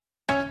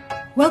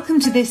Welcome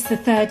to the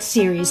third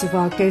series of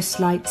our Ghost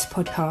Lights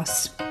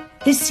podcast.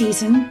 This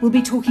season, we'll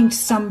be talking to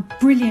some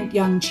brilliant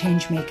young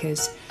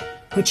changemakers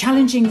who are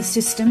challenging the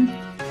system,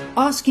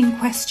 asking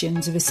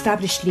questions of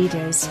established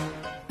leaders,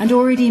 and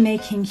already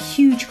making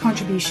huge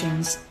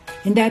contributions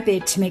in their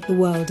bid to make the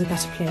world a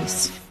better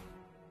place.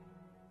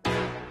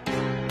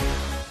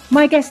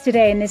 My guest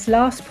today in this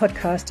last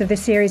podcast of the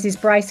series is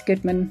Bryce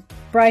Goodman.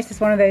 Bryce is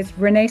one of those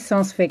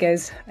Renaissance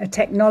figures, a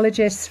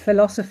technologist,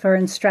 philosopher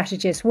and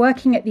strategist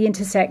working at the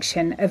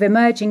intersection of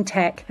emerging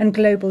tech and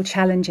global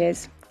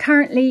challenges.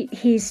 Currently,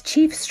 he's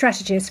Chief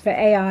Strategist for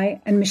AI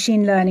and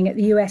Machine Learning at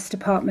the US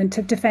Department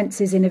of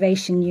Defense's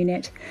Innovation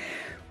Unit.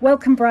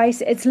 Welcome,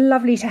 Bryce. It's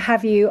lovely to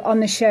have you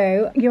on the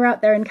show. You're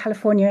out there in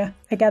California,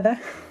 I gather.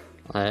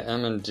 I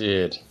am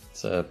indeed.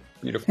 It's a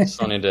beautiful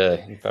sunny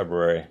day in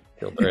February. I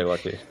feel very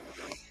lucky.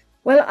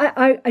 Well,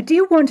 I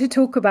do want to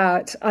talk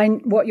about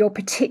what your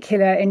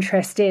particular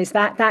interest is,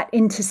 that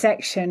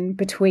intersection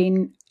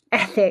between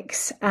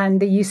ethics and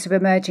the use of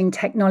emerging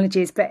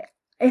technologies. But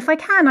if I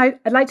can,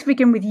 I'd like to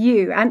begin with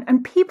you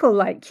and people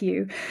like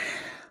you.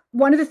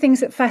 One of the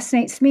things that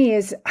fascinates me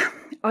is,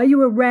 are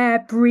you a rare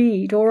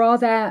breed, or are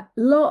there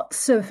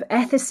lots of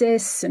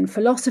ethicists and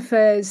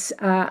philosophers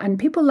and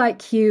people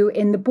like you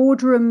in the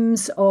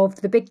boardrooms of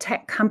the big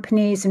tech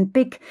companies and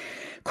big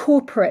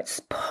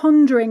corporates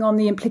pondering on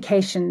the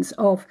implications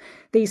of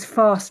these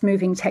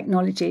fast-moving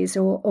technologies,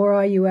 or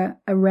are you a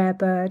rare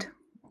bird?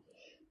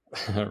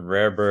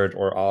 Rare bird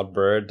or odd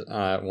bird,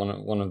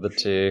 one of the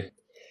two.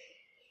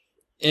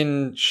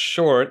 In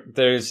short,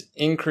 there's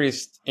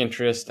increased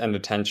interest and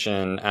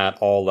attention at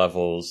all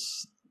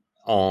levels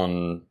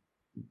on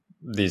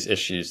these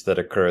issues that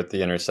occur at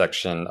the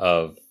intersection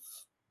of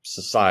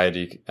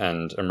society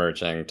and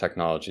emerging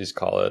technologies,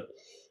 call it.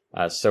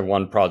 So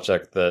one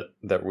project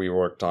that we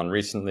worked on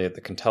recently at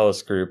the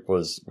Cantellis Group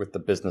was with the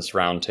Business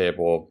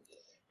Roundtable,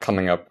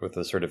 coming up with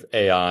a sort of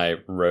AI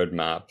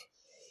roadmap.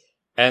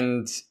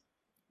 And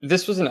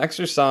this was an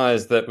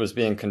exercise that was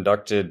being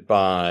conducted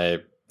by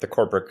the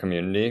corporate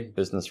community.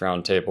 Business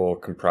Roundtable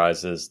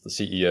comprises the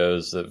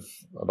CEOs of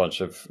a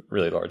bunch of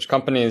really large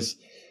companies.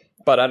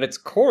 But at its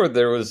core,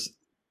 there was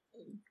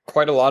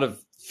quite a lot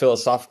of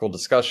philosophical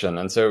discussion.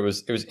 And so it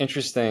was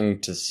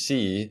interesting to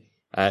see,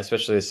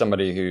 especially as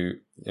somebody who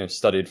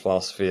studied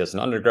philosophy as an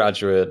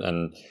undergraduate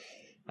and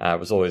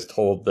was always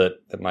told that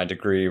my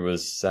degree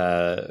was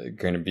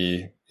going to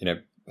be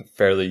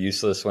fairly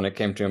useless when it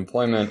came to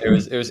employment. It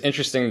was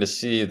interesting to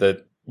see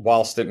that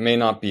whilst it may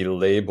not be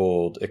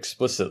labeled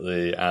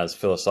explicitly as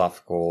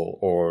philosophical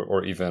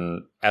or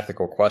even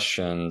ethical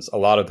questions, a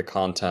lot of the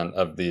content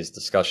of these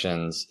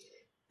discussions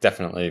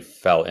definitely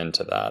fell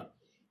into that.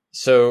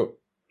 So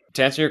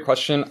to answer your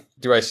question,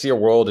 do I see a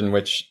world in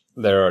which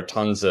there are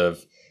tons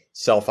of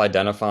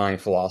self-identifying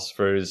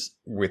philosophers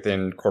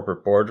within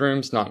corporate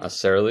boardrooms? Not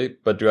necessarily,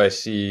 but do I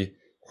see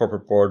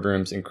corporate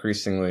boardrooms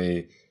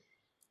increasingly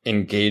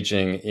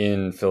engaging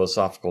in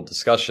philosophical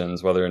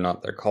discussions, whether or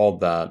not they're called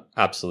that?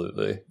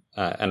 Absolutely.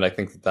 And I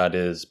think that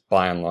is,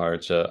 by and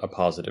large, a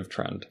positive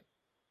trend.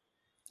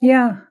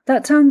 Yeah,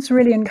 that sounds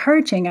really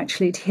encouraging,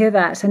 actually, to hear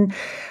that. And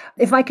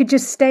if I could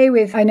just stay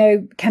with, I know,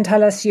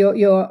 Cantellis,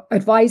 you're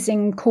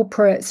advising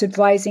corporates,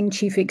 advising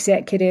chief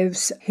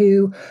executives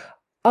who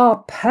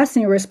are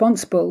personally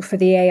responsible for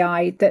the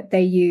AI that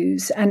they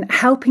use and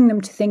helping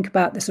them to think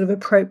about the sort of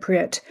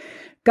appropriate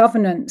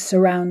governance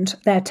around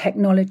their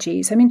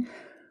technologies. I mean,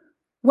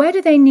 where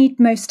do they need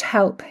most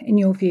help, in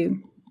your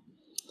view?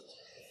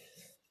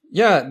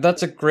 Yeah,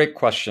 that's a great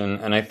question.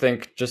 And I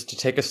think just to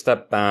take a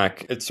step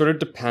back, it sort of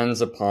depends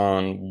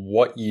upon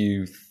what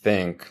you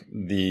think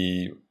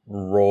the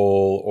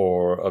role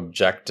or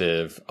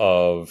objective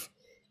of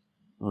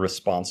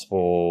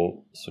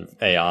responsible sort of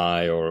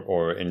AI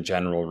or in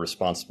general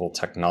responsible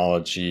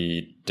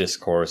technology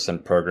discourse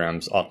and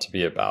programs ought to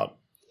be about.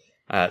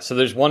 So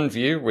there's one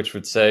view which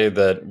would say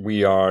that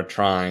we are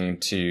trying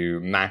to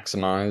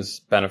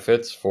maximize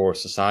benefits for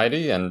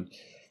society, and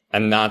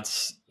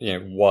that's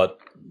what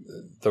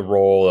the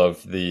role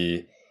of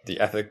the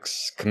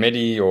ethics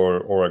committee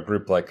or a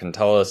group like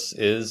Cantellis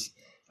is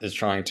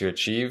trying to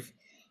achieve.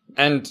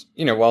 And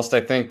whilst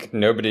I think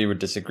nobody would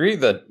disagree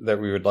that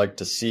we would like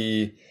to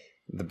see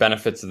the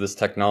benefits of this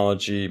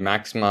technology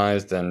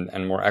maximized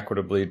and more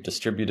equitably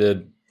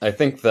distributed, I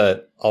think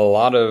that a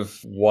lot of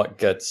what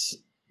gets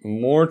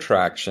more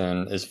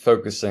traction is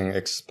focusing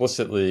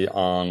explicitly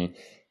on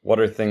what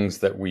are things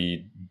that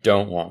we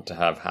don't want to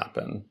have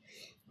happen.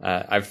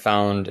 I've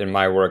found in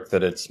my work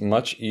that it's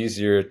much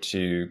easier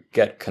to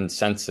get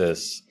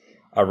consensus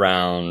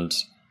around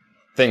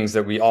things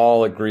that we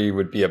all agree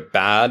would be a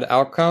bad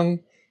outcome,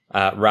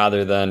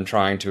 rather than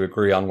trying to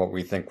agree on what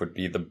we think would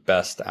be the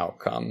best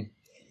outcome.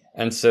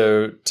 And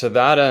so to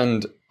that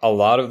end, a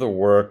lot of the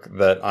work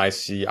that I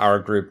see our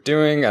group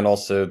doing, and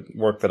also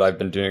work that I've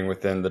been doing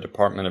within the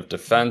Department of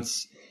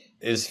Defense,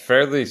 is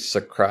fairly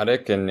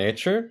Socratic in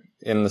nature,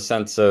 in the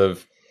sense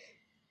of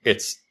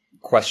it's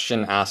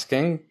question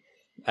asking.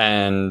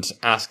 and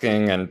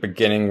asking and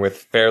beginning with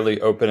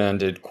fairly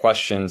open-ended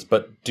questions,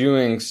 but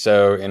doing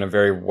so in a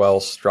very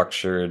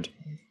well-structured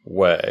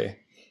way.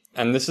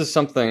 And this is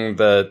something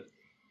that,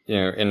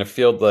 in a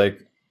field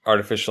like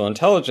artificial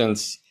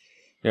intelligence,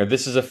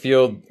 this is a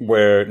field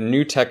where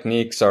new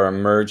techniques are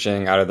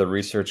emerging out of the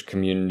research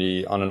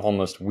community on an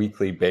almost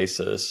weekly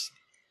basis.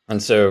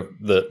 And so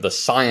the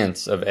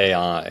science of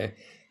AI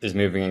is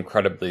moving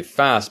incredibly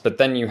fast, but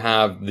then you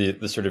have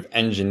the sort of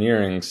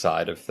engineering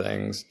side of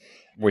things,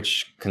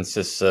 which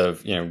consists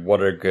of,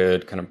 what are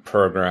good kind of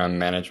program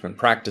management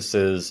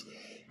practices,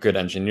 good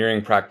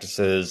engineering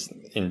practices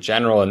in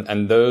general,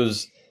 and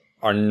those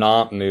are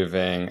not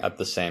moving at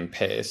the same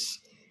pace.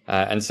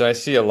 And so I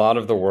see a lot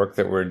of the work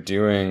that we're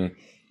doing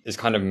is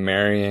kind of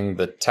marrying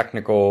the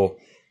technical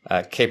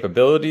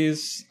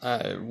capabilities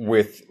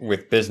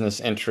with business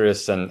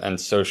interests and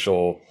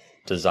social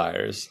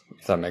desires,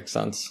 if that makes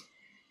sense.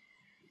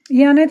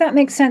 Yeah, no, that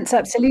makes sense,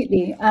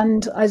 absolutely.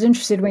 And I was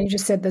interested when you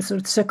just said the sort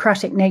of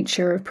Socratic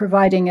nature of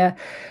providing a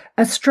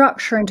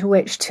structure into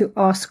which to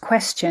ask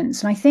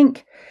questions. And I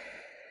think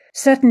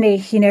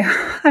certainly,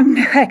 I'm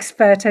no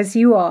expert as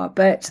you are,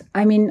 but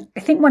I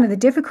think one of the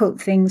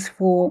difficult things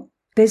for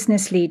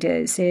business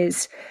leaders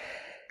is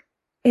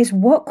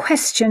what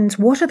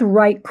are the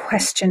right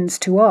questions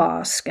to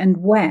ask and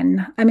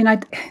when?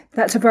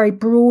 That's a very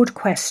broad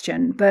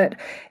question, but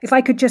if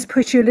I could just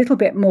push you a little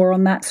bit more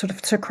on that sort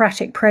of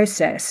Socratic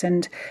process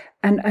and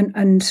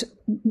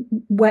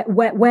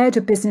where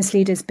do business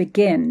leaders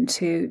begin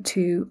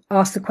to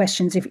ask the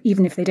questions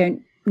even if they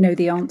don't know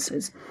the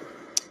answers?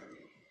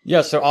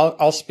 Yeah, so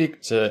I'll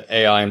speak to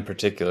AI in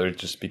particular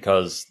just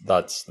because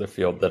that's the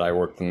field that I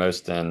work the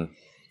most in,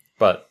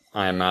 but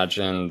I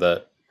imagine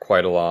that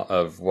quite a lot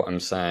of what I'm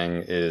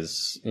saying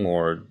is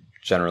more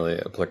generally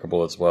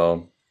applicable as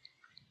well.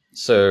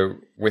 So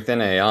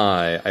within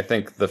AI, I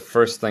think the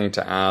first thing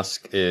to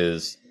ask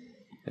is,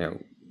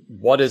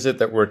 what is it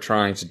that we're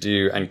trying to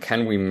do, and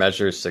can we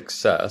measure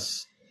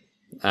success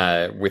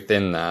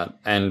within that?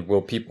 And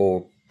will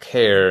people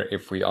care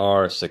if we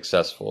are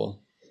successful?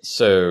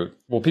 So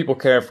will people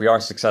care if we are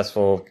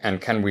successful,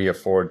 and can we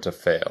afford to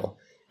fail?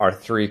 Are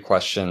three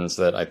questions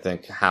that I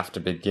think have to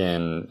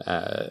begin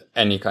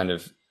any kind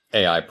of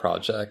AI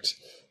project.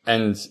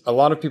 And a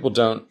lot of people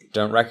don't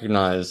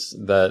recognize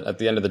that at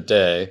the end of the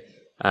day,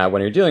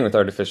 when you're dealing with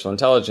artificial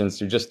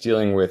intelligence, you're just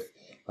dealing with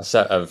a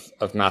set of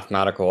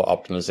mathematical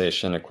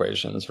optimization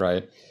equations,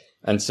 right?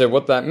 And so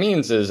what that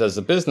means is, as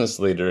a business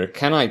leader,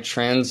 can I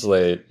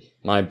translate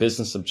my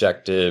business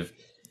objective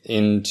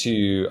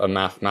into a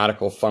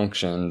mathematical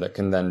function that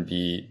can then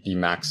be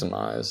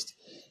maximized?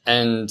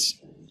 And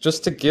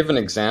just to give an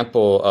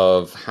example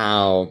of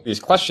how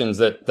these questions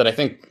that I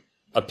think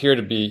appear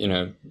to be,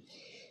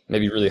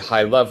 maybe really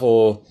high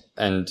level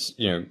and,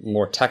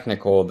 more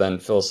technical than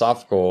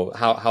philosophical,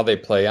 how they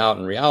play out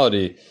in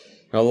reality.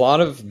 A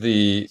lot of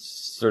the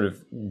sort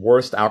of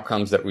worst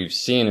outcomes that we've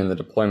seen in the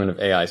deployment of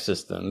AI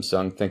systems, so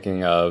I'm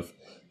thinking of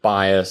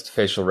biased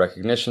facial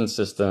recognition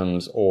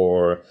systems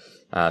or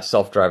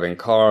self-driving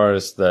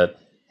cars that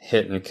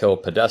hit and kill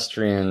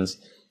pedestrians,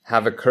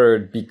 have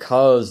occurred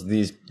because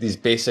these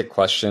basic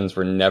questions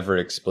were never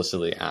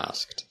explicitly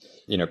asked.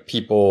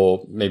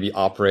 People maybe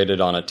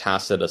operated on a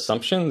tacit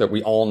assumption that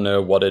we all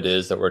know what it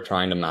is that we're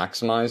trying to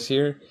maximize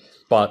here.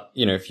 But,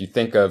 if you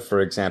think of,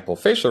 for example,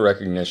 facial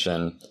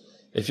recognition,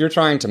 if you're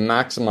trying to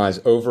maximize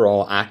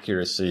overall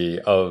accuracy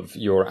of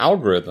your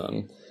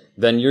algorithm,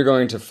 then you're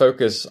going to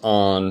focus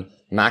on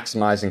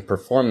maximizing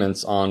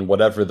performance on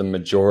whatever the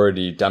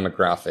majority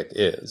demographic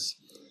is.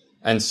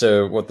 And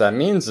so what that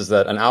means is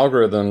that an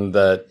algorithm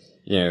that,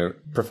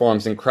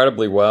 performs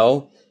incredibly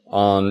well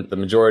on the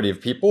majority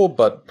of people,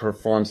 but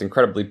performs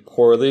incredibly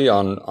poorly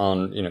on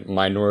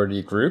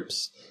minority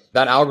groups,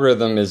 that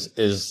algorithm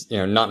is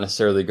not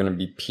necessarily going to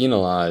be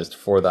penalized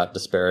for that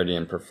disparity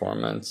in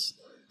performance.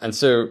 And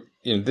so,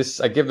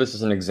 I give this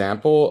as an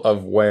example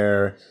of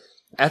where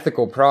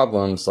ethical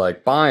problems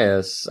like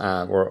bias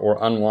or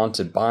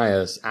unwanted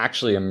bias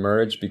actually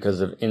emerge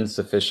because of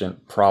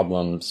insufficient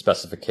problem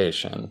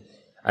specification.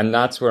 And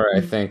that's where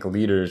I think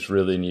leaders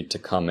really need to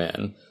come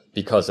in,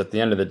 because at the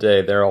end of the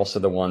day, they're also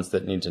the ones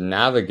that need to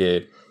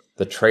navigate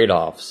the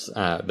trade-offs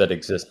that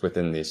exist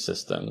within these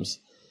systems.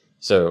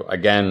 So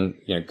again,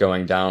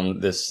 going down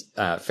this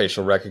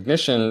facial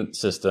recognition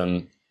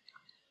system,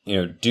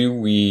 do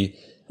we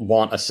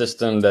want a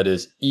system that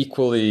is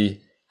equally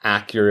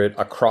accurate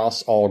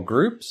across all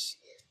groups,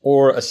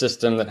 or a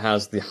system that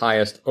has the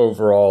highest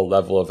overall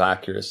level of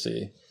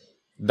accuracy?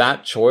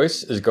 That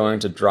choice is going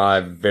to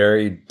drive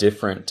very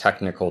different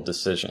technical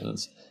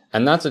decisions.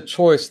 And that's a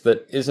choice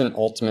that isn't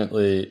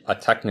ultimately a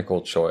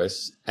technical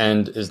choice,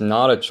 and is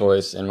not a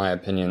choice, in my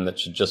opinion, that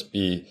should just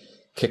be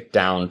kicked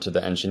down to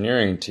the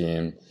engineering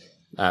team,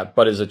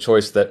 but is a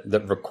choice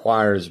that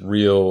requires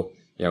real,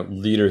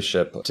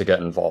 leadership to get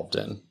involved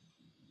in.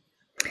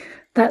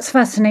 That's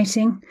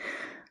fascinating.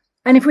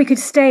 And if we could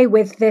stay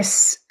with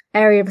this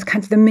area of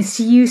kind of the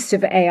misuse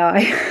of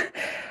AI,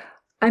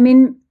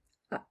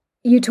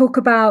 you talk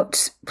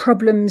about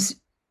problems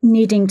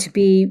needing to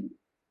be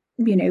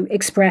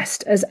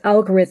expressed as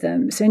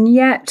algorithms. And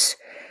yet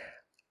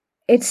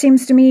it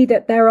seems to me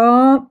that there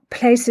are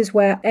places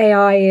where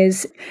AI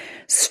is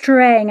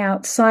straying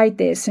outside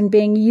this and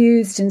being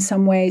used in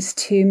some ways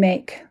to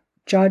make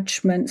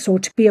judgments or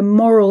to be a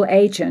moral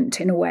agent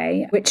in a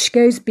way, which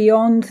goes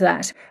beyond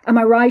that. Am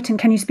I right? And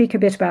can you speak a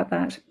bit about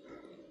that?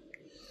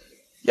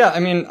 Yeah, I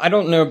mean, I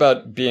don't know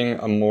about being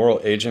a moral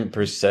agent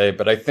per se,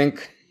 but I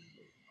think,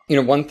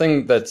 one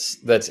thing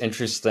that's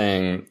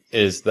interesting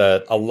is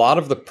that a lot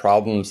of the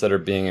problems that are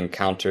being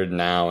encountered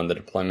now in the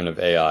deployment of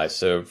AI.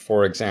 So,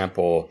 for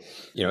example,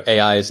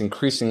 AI is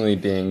increasingly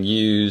being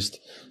used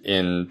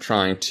in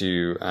trying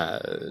to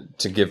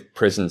give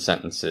prison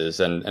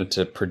sentences and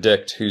to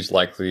predict who's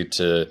likely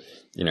to,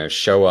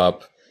 show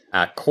up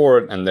at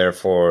court and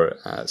therefore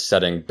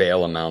setting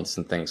bail amounts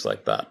and things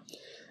like that.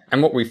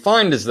 And what we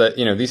find is that,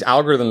 these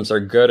algorithms are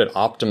good at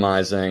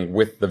optimizing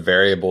with the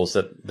variables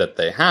that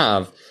they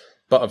have.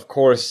 But of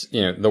course,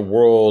 the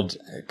world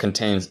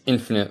contains an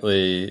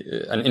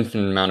infinite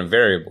amount of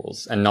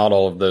variables, and not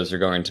all of those are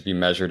going to be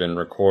measured and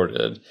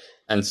recorded.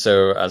 And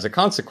so as a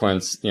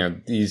consequence,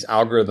 these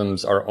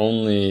algorithms are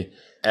only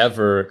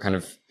ever kind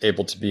of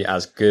able to be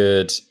as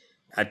good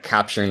at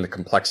capturing the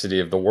complexity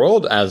of the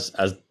world as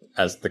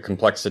the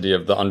complexity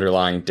of the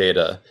underlying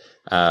data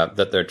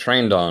that they're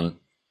trained on.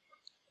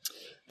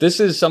 This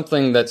is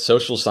something that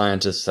social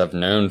scientists have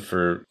known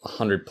for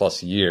 100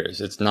 plus years.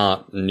 It's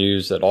not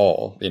news at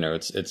all.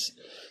 It's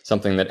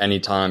something that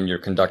anytime you're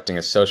conducting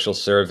a social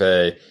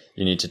survey,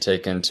 you need to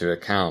take into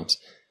account.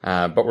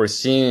 But we're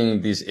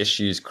seeing these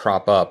issues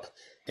crop up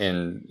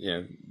in,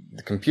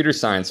 the computer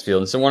science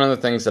field. And so one of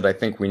the things that I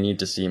think we need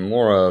to see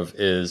more of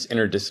is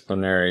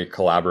interdisciplinary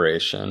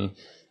collaboration.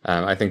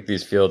 I think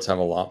these fields have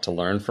a lot to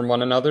learn from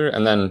one another.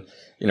 And then,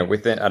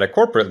 at a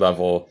corporate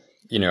level,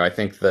 I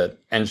think that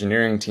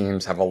engineering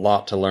teams have a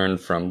lot to learn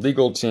from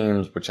legal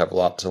teams, which have a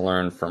lot to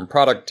learn from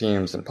product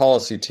teams and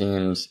policy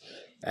teams.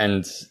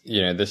 And,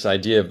 this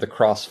idea of the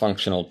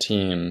cross-functional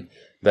team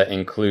that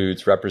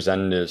includes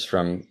representatives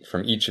from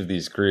each of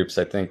these groups,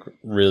 I think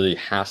really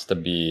has to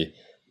be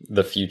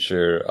the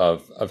future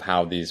of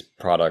how these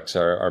products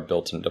are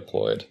built and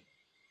deployed.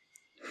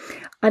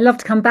 I'd love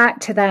to come back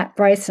to that,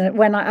 Bryson,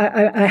 when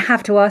I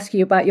have to ask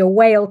you about your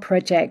whale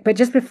project. But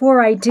just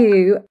before I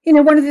do,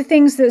 one of the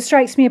things that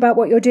strikes me about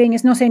what you're doing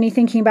is not only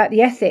thinking about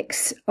the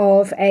ethics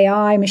of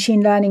AI,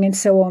 machine learning, and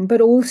so on,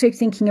 but also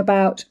thinking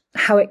about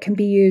how it can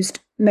be used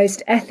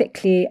most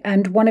ethically.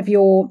 And one of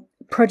your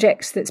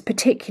projects that's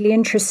particularly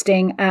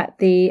interesting at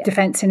the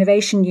Defence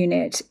Innovation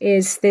Unit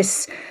is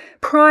this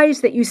prize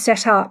that you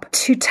set up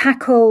to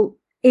tackle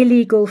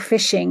illegal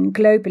fishing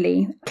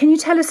globally. Can you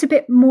tell us a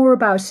bit more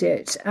about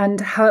it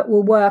and how it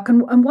will work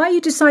and why you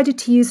decided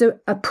to use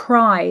a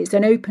prize,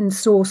 an open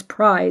source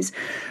prize,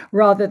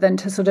 rather than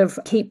to sort of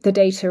keep the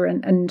data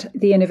and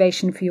the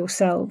innovation for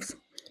yourselves?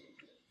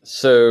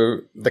 So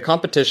the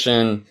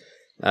competition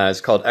is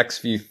called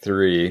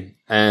XView3,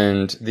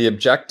 and the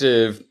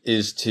objective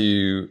is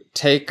to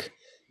take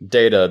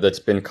data that's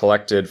been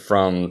collected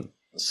from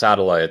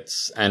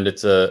satellites, and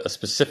it's a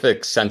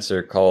specific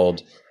sensor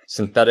called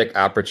synthetic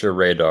aperture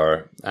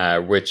radar,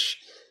 which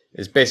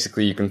is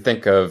basically, you can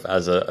think of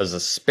as a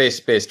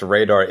space-based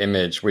radar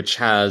image, which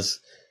has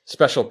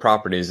special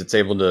properties. It's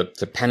able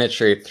to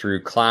penetrate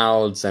through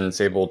clouds, and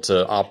it's able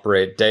to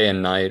operate day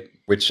and night,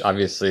 which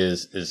obviously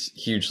is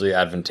hugely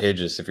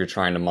advantageous if you're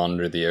trying to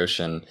monitor the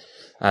ocean.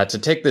 To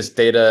take this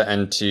data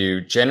and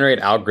to generate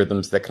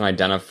algorithms that can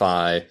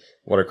identify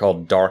what are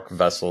called dark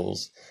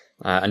vessels.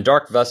 And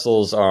dark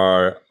vessels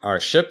are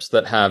ships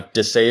that have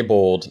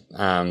disabled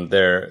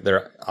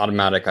their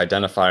automatic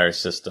identifier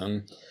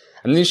system.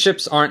 And these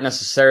ships aren't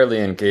necessarily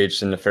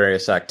engaged in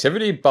nefarious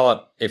activity,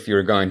 but if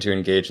you're going to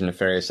engage in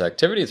nefarious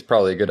activity, it's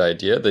probably a good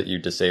idea that you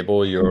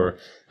disable your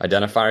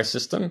identifier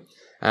system.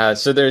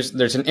 So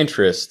there's an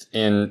interest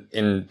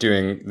in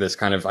doing this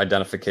kind of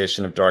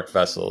identification of dark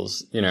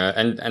vessels,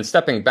 and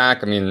stepping back,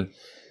 I mean,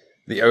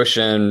 the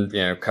ocean,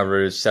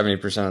 covers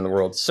 70% of the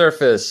world's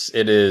surface.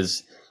 It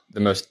is the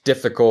most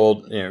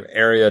difficult,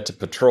 area to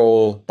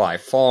patrol by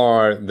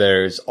far.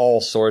 There's all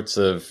sorts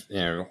of,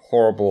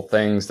 horrible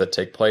things that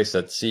take place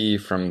at sea,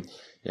 from,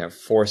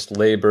 forced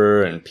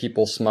labor and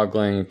people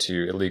smuggling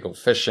to illegal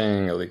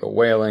fishing, illegal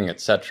whaling,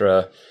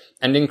 etc.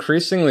 And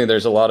increasingly,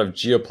 there's a lot of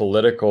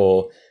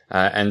geopolitical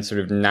and sort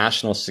of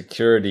national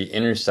security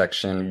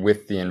intersection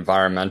with the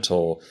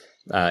environmental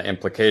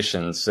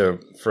implications. So,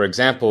 for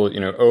example,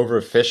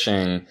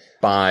 overfishing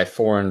by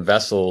foreign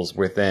vessels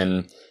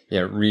within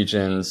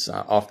regions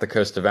off the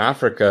coast of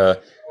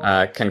Africa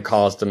can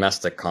cause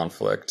domestic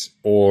conflict.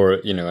 Or,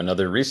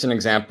 another recent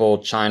example,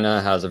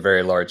 China has a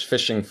very large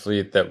fishing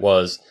fleet that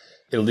was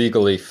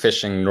illegally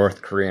fishing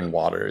North Korean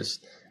waters.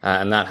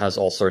 And that has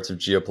all sorts of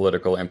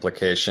geopolitical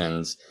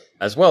implications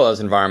as well as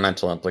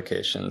environmental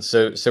implications.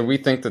 So we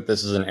think that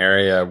this is an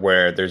area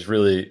where there's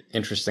really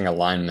interesting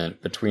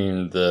alignment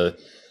between the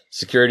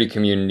security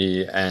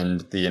community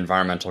and the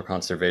environmental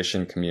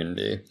conservation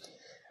community.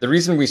 The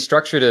reason we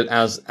structured it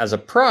as a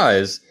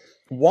prize,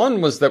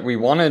 one, was that we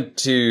wanted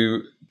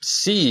to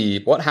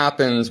see what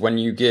happens when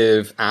you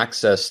give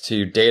access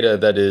to data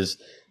that is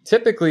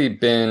typically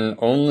been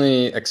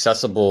only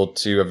accessible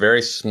to a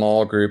very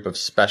small group of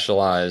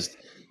specialized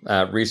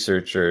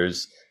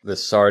researchers, the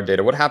SAR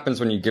data. What happens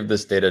when you give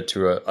this data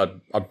to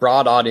a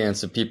broad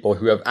audience of people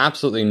who have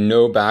absolutely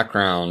no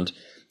background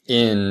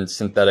in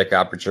synthetic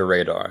aperture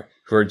radar,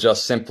 who are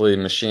just simply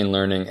machine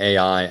learning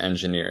AI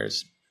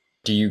engineers?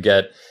 Do you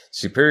get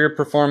superior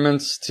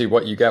performance to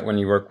what you get when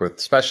you work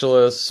with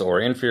specialists, or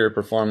inferior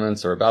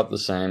performance, or about the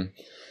same?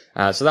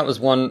 So that was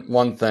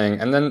one thing.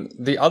 And then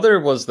the other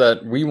was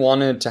that we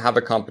wanted to have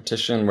a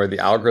competition where the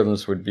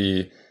algorithms would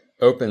be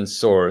open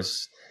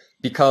source,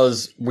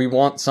 because we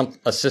want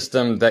a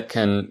system that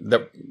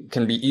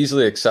can be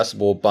easily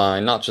accessible by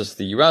not just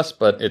the US,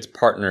 but its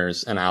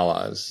partners and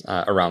allies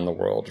around the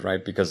world,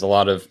 right? Because a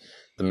lot of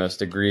the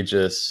most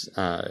egregious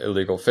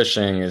illegal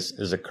fishing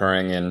is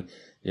occurring in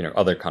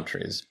other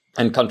countries,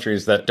 and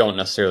countries that don't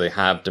necessarily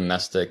have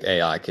domestic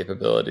AI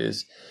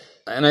capabilities.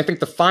 And I think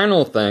the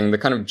final thing, the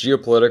kind of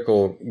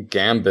geopolitical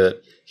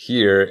gambit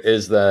here,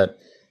 is that,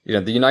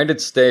 the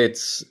United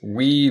States,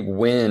 we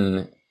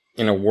win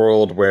in a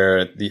world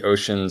where the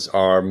oceans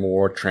are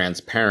more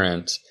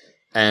transparent,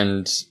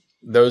 and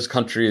those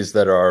countries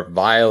that are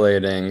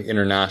violating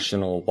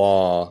international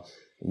law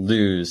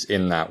lose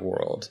in that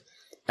world.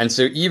 And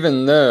so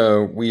even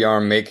though we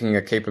are making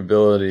a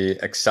capability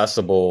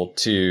accessible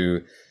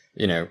to,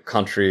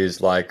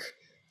 countries like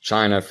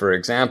China, for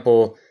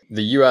example,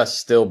 the US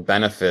still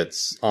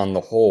benefits on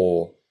the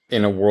whole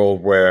in a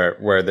world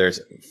where there's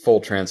full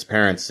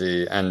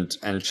transparency, and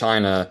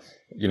China,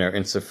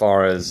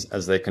 insofar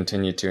as they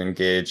continue to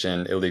engage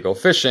in illegal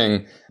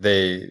fishing,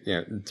 they,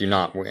 do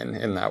not win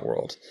in that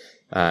world,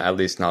 at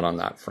least not on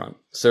that front.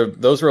 So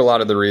those were a lot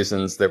of the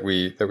reasons that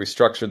we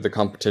structured the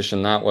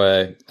competition that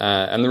way.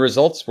 And the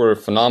results were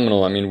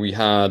phenomenal. I mean, we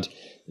had,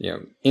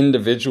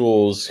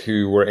 individuals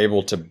who were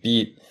able to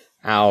beat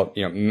out,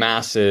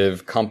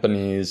 massive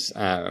companies.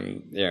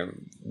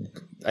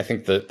 I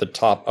think the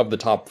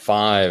top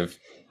five,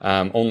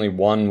 only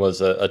one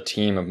was a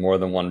team of more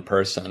than one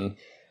person.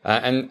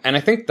 And I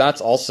think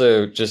that's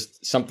also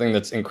just something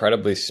that's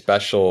incredibly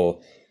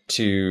special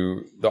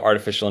to the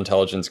artificial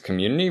intelligence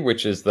community,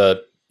 which is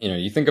that,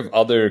 you think of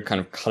other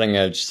kind of cutting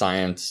edge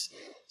sciences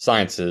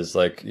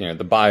like,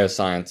 the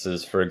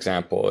biosciences, for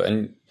example,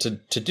 and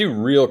to do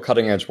real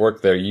cutting edge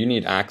work there, you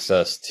need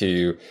access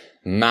to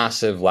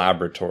massive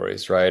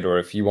laboratories, right? Or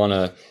if you want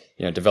to,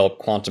 develop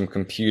quantum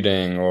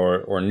computing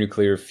or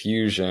nuclear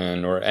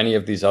fusion or any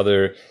of these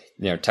other,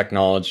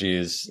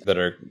 technologies that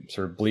are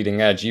sort of bleeding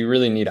edge, you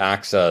really need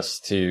access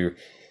to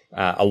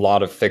a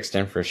lot of fixed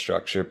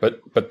infrastructure.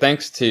 But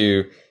thanks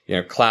to,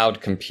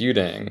 cloud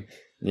computing,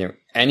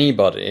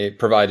 anybody,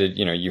 provided,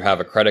 you have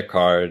a credit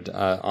card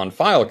on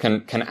file,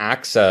 can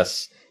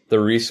access the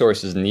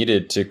resources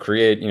needed to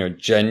create,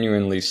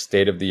 genuinely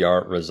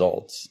state-of-the-art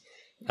results.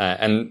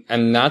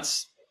 And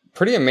that's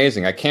pretty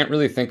amazing. I can't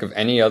really think of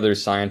any other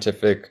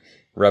scientific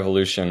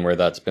revolution where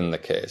that's been the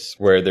case,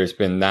 where there's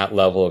been that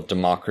level of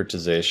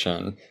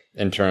democratization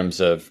in terms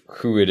of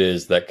who it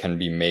is that can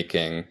be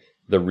making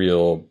the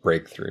real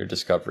breakthrough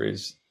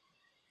discoveries.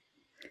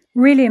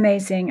 Really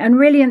amazing and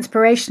really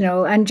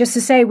inspirational. And just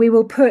to say, we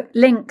will put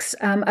links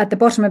at the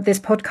bottom of this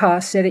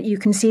podcast so that you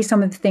can see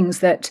some of the things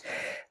that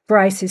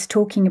Bryce is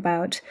talking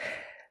about.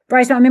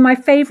 Bryce, I mean, my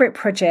favorite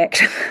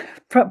project,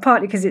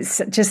 partly because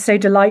it's just so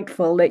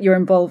delightful that you're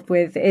involved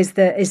with, is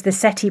the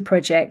SETI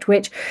project,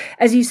 which,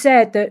 as you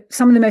said, that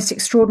some of the most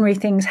extraordinary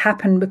things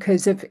happen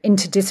because of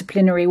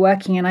interdisciplinary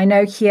working. And I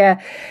know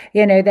here,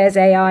 there's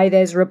AI,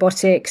 there's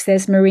robotics,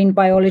 there's marine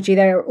biology,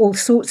 there are all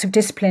sorts of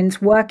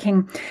disciplines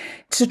working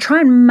to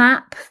try and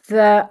map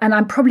and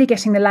I'm probably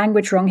getting the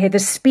language wrong here, the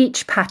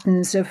speech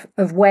patterns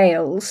of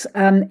whales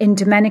in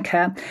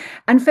Dominica,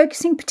 and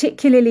focusing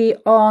particularly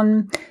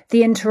on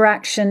the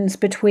interactions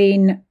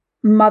between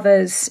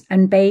mothers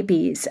and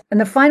babies.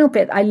 And the final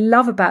bit I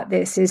love about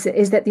this is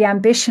that the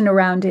ambition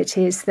around it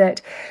is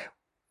that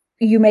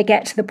you may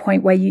get to the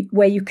point where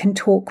you can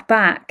talk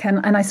back.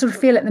 And I sort of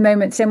feel at the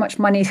moment so much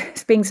money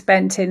is being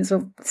spent in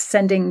sort of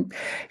sending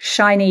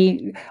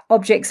shiny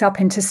objects up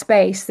into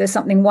space. There's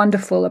something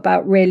wonderful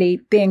about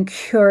really being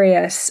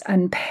curious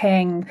and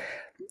paying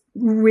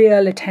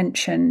real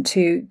attention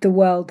to the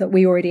world that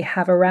we already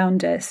have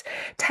around us.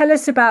 Tell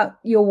us about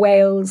your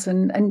whales,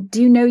 and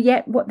do you know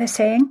yet what they're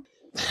saying?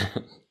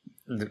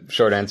 The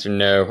short answer,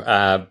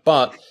 no.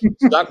 But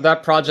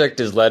that project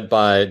is led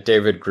by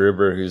David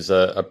Gruber, who's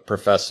a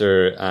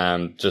professor,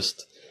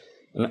 just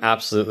an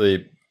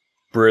absolutely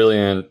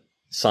brilliant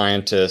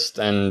scientist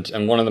and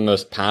one of the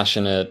most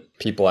passionate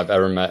people I've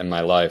ever met in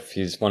my life.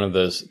 He's one of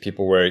those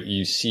people where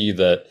you see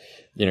that,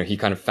 he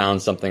kind of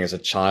found something as a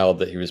child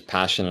that he was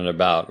passionate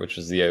about, which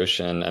was the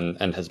ocean,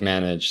 and has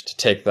managed to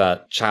take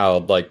that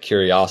childlike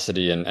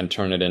curiosity and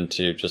turn it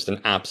into just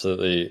an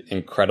absolutely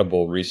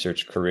incredible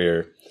research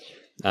career.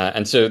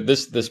 And so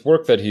this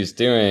work that he's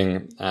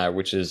doing,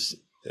 which is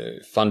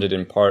funded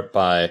in part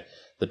by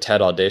the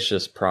TED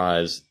Audacious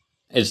Prize,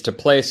 is to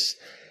place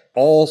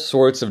all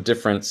sorts of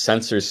different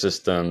sensor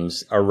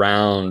systems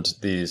around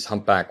these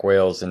humpback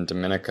whales in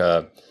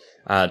Dominica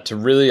to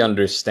really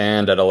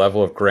understand at a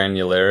level of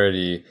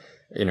granularity,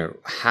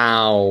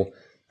 how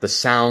the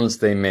sounds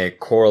they make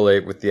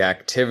correlate with the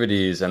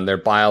activities and their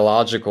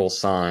biological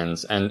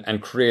signs,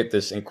 and create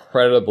this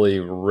incredibly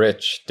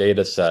rich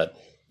data set,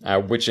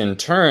 which in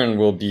turn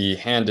will be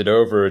handed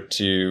over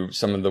to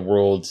some of the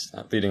world's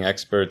leading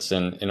experts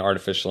in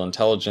artificial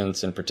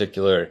intelligence, in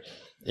particular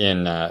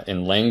in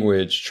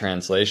language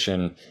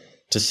translation,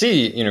 to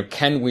see,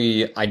 can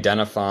we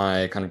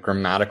identify kind of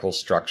grammatical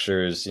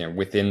structures,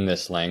 within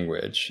this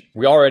language.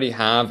 We already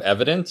have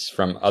evidence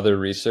from other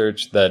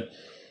research that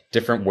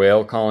different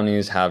whale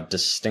colonies have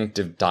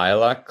distinctive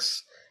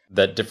dialects,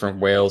 that different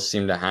whales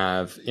seem to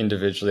have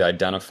individually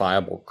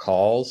identifiable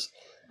calls.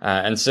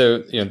 And so,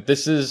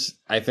 this is,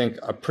 I think,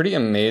 a pretty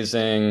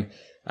amazing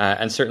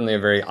and certainly a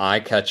very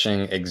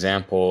eye-catching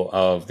example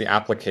of the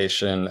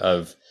application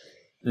of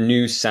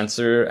new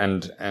sensor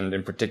and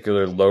in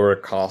particular lower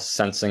cost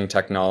sensing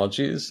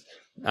technologies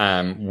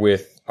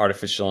with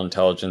artificial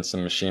intelligence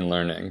and machine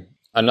learning.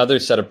 Another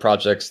set of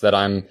projects that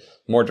I'm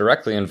more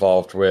directly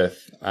involved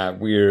with,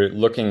 we're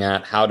looking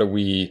at how do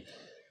we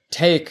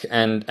take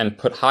and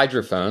put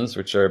hydrophones,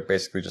 which are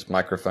basically just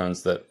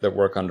microphones that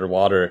work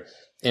underwater,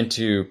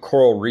 into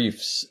coral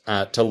reefs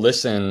to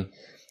listen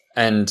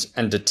and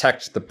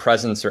detect the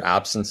presence or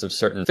absence of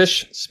certain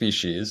fish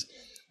species.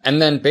 And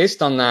then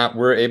based on that,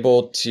 we're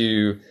able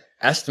to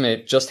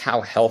estimate just how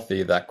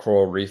healthy that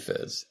coral reef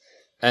is.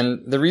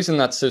 And the reason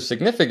that's so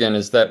significant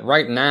is that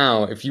right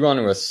now, if you want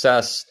to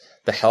assess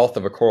the health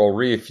of a coral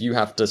reef, you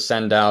have to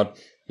send out,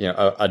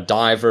 a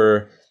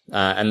diver,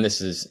 and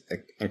this is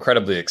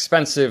incredibly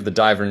expensive. The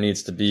diver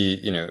needs to be,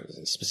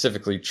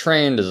 specifically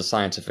trained as a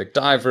scientific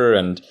diver,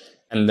 and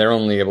they're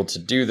only able to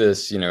do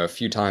this, a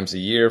few times a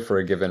year for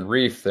a given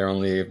reef. They're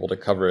only able to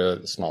cover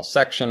a small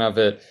section of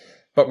it.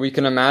 But we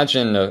can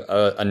imagine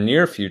a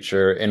near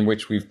future in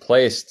which we've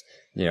placed,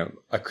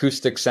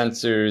 acoustic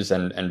sensors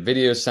and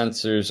video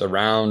sensors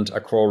around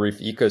a coral reef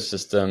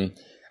ecosystem.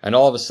 And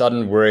all of a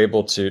sudden we're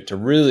able to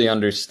really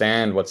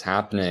understand what's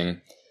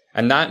happening.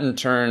 And that in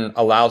turn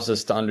allows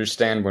us to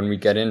understand when we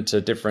get into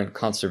different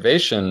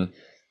conservation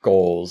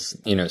goals,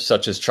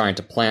 such as trying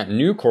to plant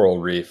new coral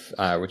reef,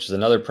 which is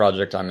another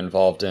project I'm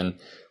involved in.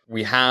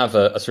 We have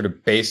a sort of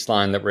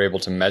baseline that we're able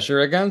to measure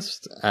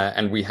against,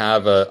 and we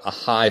have a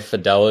high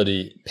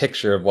fidelity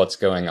picture of what's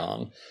going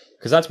on.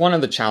 Because that's one of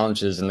the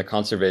challenges in the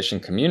conservation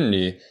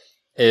community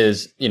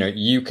is,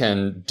 you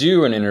can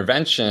do an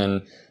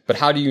intervention, but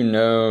how do you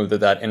know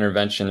that that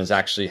intervention is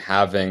actually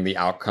having the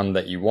outcome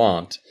that you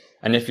want?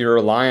 And if you're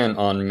reliant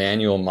on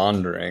manual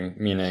monitoring,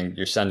 meaning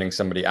you're sending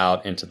somebody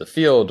out into the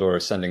field or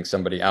sending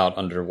somebody out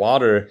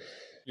underwater,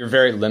 you're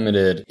very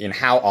limited in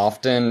how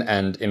often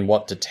and in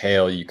what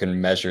detail you can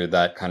measure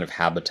that kind of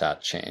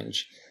habitat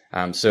change.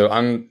 So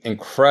I'm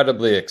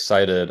incredibly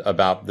excited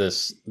about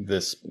this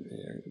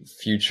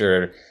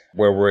future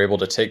where we're able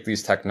to take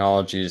these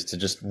technologies to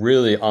just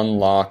really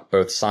unlock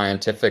both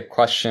scientific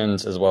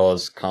questions as well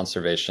as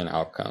conservation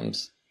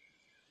outcomes.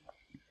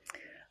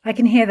 I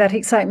can hear that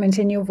excitement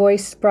in your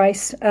voice,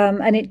 Bryce,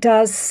 and it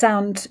does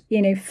sound,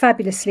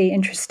 fabulously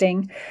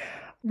interesting.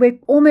 We're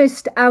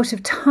almost out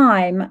of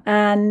time,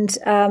 and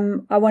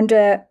I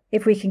wonder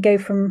if we can go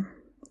from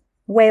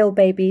whale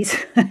babies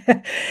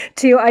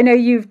to, I know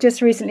you've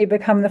just recently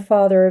become the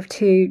father of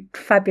two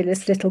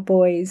fabulous little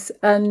boys,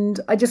 and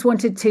I just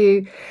wanted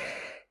to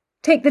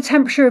take the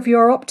temperature of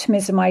your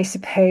optimism, I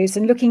suppose,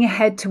 and looking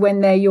ahead to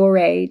when they're your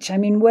age. I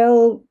mean,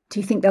 do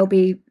you think they'll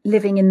be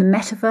living in the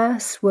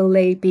metaverse? Will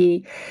they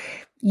be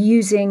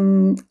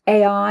using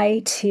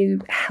AI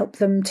to help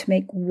them to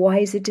make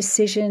wiser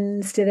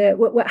decisions?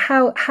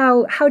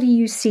 How do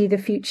you see the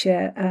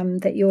future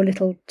that your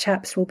little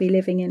chaps will be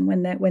living in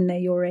when they're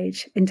your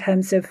age, in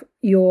terms of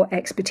your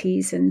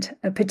expertise and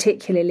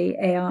particularly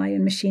AI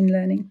and machine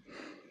learning?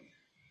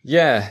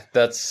 Yeah,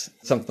 that's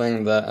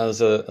something that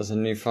as a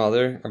new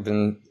father, I've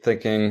been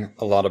thinking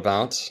a lot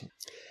about.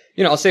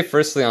 I'll say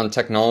firstly on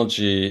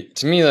technology,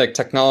 to me, like,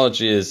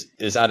 technology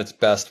is at its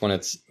best when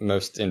it's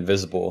most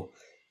invisible.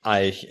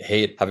 I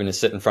hate having to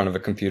sit in front of a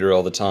computer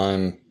all the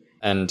time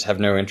and have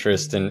no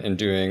interest in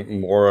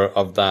doing more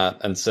of that.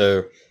 And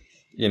so,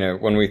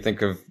 when we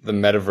think of the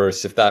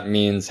metaverse, if that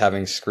means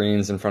having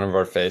screens in front of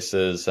our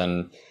faces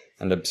and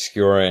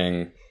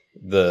obscuring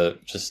the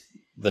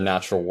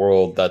natural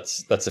world,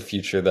 that's a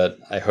future that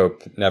I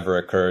hope never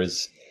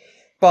occurs.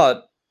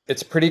 But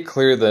it's pretty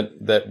clear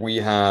that we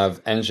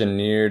have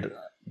engineered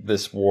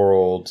this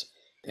world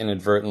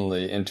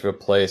inadvertently into a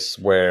place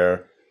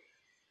where,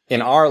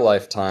 in our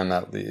lifetime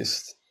at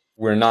least,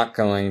 we're not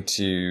going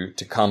to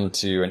come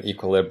to an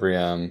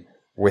equilibrium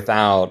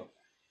without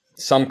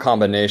some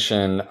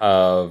combination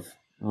of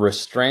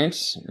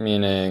restraint,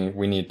 meaning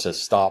we need to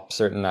stop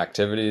certain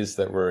activities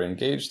that we're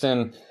engaged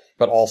in,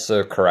 but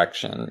also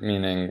correction,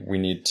 meaning we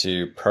need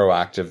to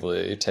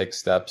proactively take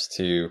steps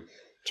to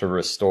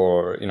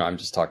restore, I'm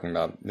just talking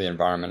about the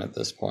environment at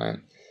this point.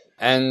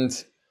 And,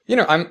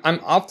 I'm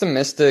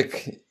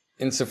optimistic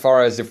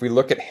insofar as if we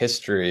look at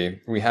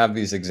history, we have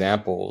these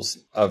examples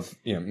of,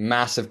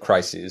 massive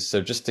crises.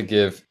 So just to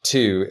give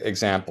two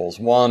examples,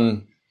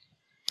 one,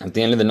 at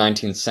the end of the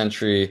 19th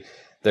century,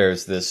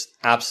 there's this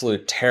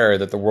absolute terror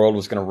that the world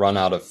was going to run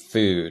out of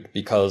food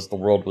because the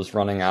world was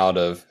running out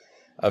of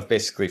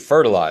basically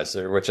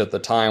fertilizer, which at the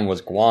time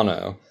was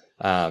guano,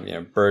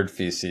 bird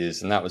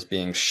feces, and that was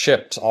being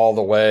shipped all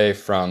the way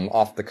from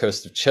off the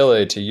coast of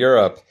Chile to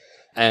Europe.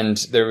 And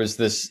there was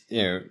this,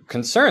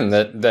 concern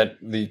that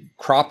the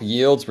crop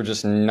yields were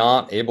just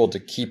not able to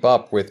keep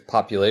up with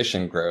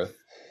population growth.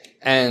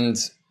 And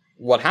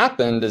what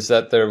happened is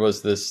that there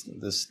was this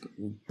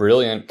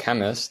brilliant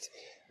chemist,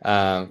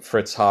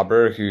 Fritz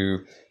Haber, who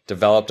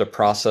developed a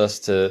process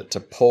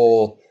to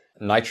pull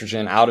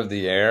nitrogen out of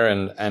the air,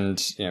 and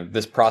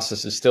this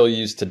process is still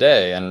used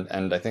today,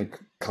 and I think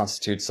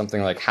constitutes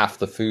something like half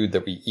the food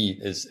that we eat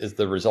is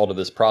the result of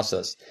this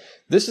process.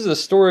 This is a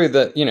story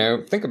that,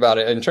 think about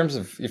it in terms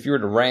of if you were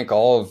to rank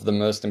all of the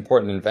most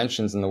important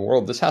inventions in the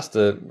world, this has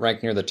to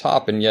rank near the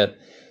top, and yet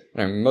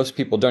most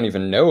people don't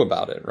even know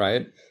about it,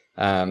 right?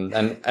 And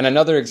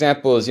another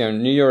example is,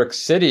 New York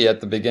City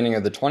at the beginning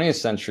of the 20th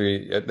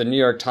century, the New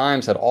York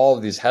Times had all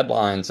of these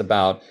headlines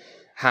about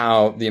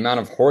how the amount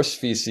of horse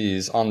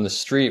feces on the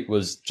street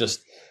was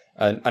just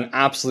an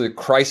absolute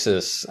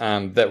crisis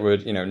that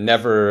would,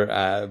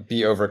 never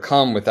be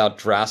overcome without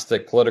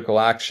drastic political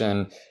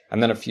action.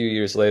 And then a few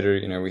years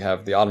later, we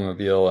have the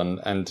automobile,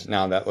 and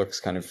now that looks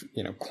kind of,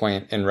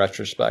 quaint in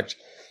retrospect.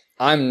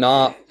 I'm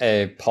not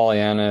a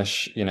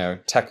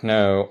Pollyannish,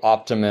 techno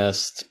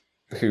optimist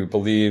who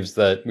believes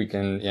that we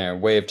can,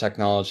 wave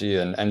technology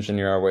and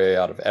engineer our way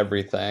out of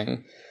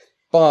everything.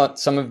 But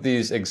some of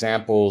these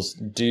examples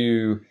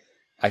do,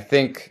 I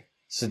think,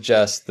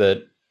 suggest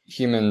that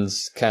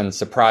humans can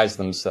surprise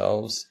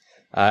themselves.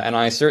 And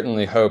I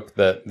certainly hope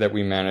that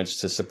we manage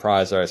to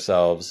surprise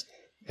ourselves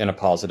in a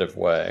positive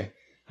way,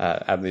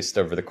 at least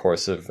over the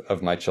course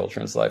of my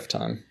children's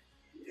lifetime.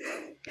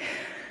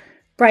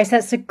 Bryce,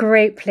 that's a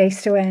great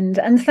place to end.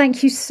 And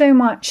thank you so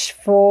much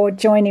for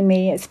joining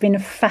me. It's been a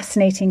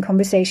fascinating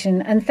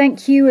conversation. And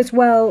thank you as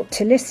well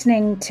to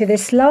listening to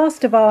this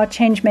last of our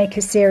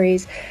Changemaker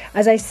series.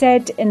 As I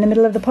said in the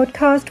middle of the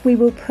podcast, we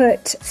will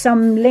put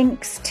some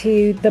links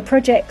to the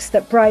projects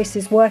that Bryce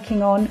is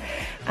working on.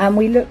 And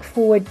we look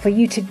forward for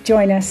you to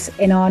join us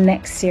in our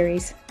next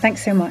series.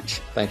 Thanks so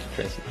much. Thank you,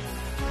 Tracy.